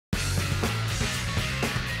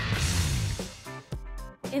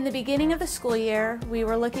In the beginning of the school year, we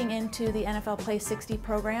were looking into the NFL Play 60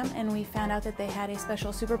 program, and we found out that they had a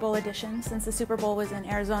special Super Bowl edition since the Super Bowl was in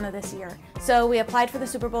Arizona this year. So we applied for the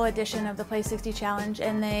Super Bowl edition of the Play 60 Challenge,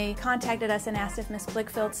 and they contacted us and asked if Miss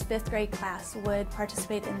Blickfeld's 5th grade class would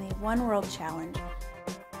participate in the One World Challenge.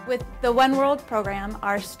 With the One World program,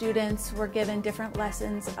 our students were given different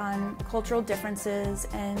lessons on cultural differences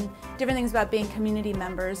and different things about being community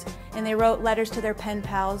members, and they wrote letters to their pen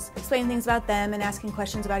pals, explaining things about them and asking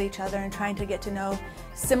questions about each other and trying to get to know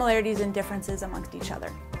similarities and differences amongst each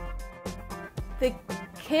other. The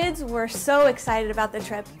kids were so excited about the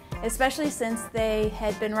trip, especially since they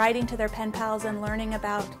had been writing to their pen pals and learning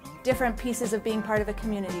about different pieces of being part of a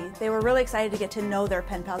community. They were really excited to get to know their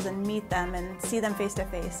pen pals and meet them and see them face to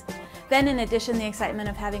face. Then in addition, the excitement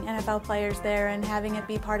of having NFL players there and having it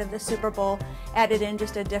be part of the Super Bowl added in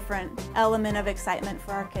just a different element of excitement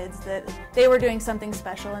for our kids, that they were doing something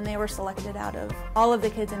special and they were selected out of all of the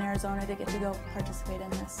kids in Arizona to get to go participate in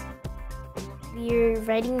this. We were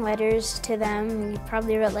writing letters to them. We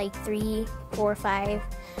probably wrote like 3, 4, 5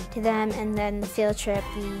 to them, and then the field trip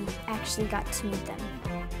we actually got to meet them.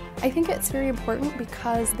 I think it's very important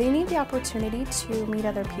because they need the opportunity to meet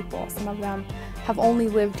other people. Some of them have only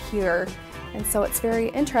lived here, and so it's very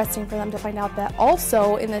interesting for them to find out that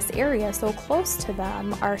also in this area, so close to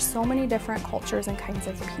them, are so many different cultures and kinds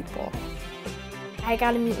of people. I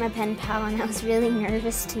got to meet my pen pal, and I was really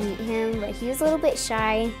nervous to meet him, but he was a little bit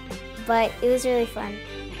shy, but it was really fun.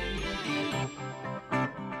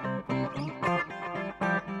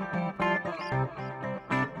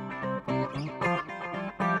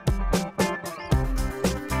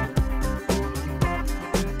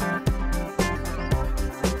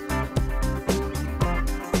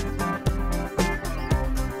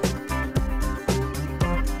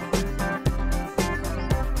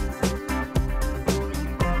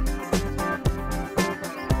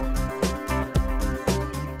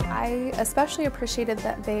 I especially appreciated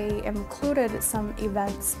that they included some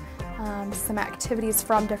events, some activities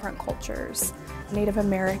from different cultures, Native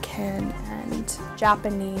American and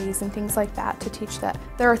Japanese and things like that, to teach that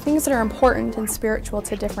there are things that are important and spiritual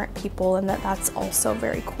to different people, and that that's also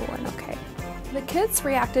very cool and okay. The kids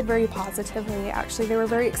reacted very positively. Actually, they were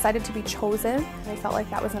very excited to be chosen. They felt like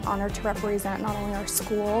that was an honor to represent not only our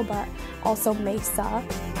school, but also Mesa.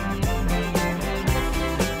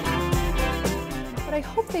 What I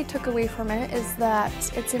hope they took away from it is that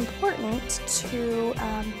it's important to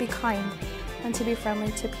be kind and to be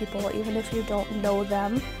friendly to people, even if you don't know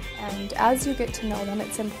them. And as you get to know them,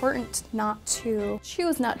 it's important not to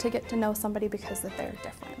choose not to get to know somebody because that they're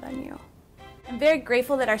different than you. I'm very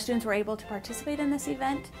grateful that our students were able to participate in this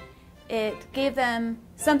event. It gave them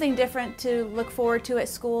something different to look forward to at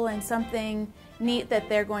school and something neat that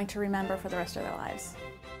they're going to remember for the rest of their lives.